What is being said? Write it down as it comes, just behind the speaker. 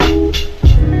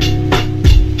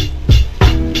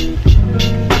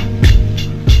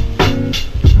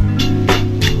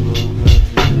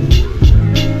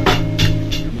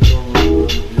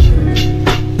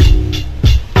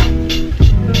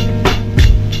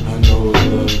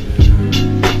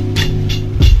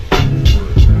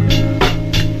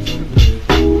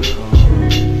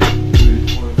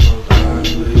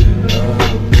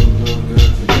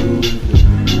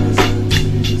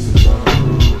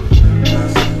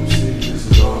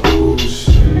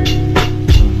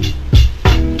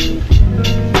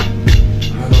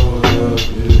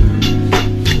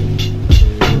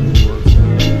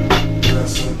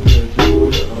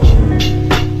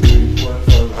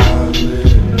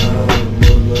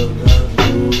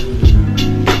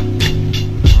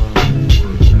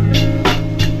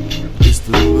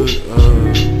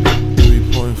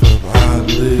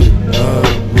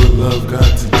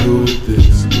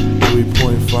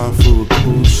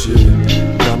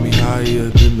shit. Got me higher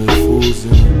than the fools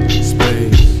in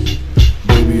space.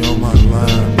 Baby on my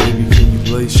line, baby, can you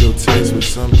lace your taste with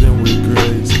something with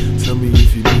grace? Tell me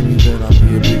if you need me, then I'll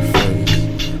be a big face.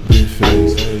 Big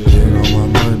face. Getting all my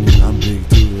money, I'm big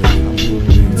too late. I'm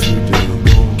big too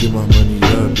damn. Get my money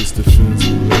up, it's the fiend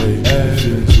too late.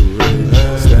 Fiend too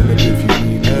late. Stand up if you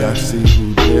need me, I see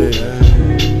who dead.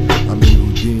 I mean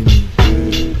Houdini.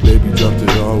 Baby dropped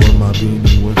it all when my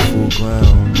beanie went full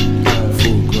ground.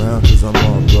 Full ground, cause I'm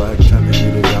all black, trying to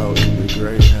get it out in the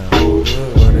Greyhound.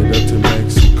 Run it up to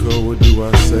Mexico, what do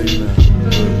I say now?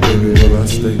 Baby, will I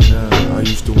stay now? I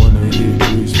used to wanna hit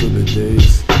Greece for the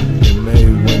days in May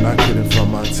when I couldn't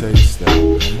find my taste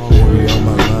out. Baby, on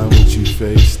my line with you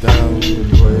faced out.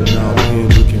 Now I'm here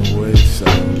looking way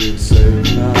south. Who didn't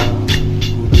save now?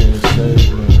 Who didn't save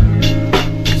me?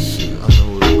 Shit, I know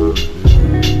what love is.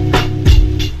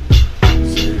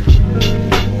 Save me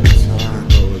one time. I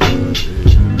know what love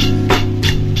is.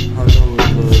 I know what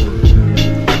love is.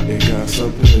 It got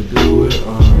something to do with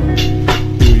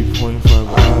 3.5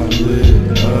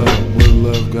 eyelid up. What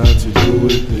love got to do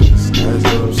with this? As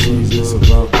MCs, it's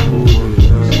about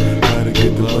coolness. Gotta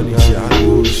get the money, see I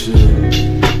do shit.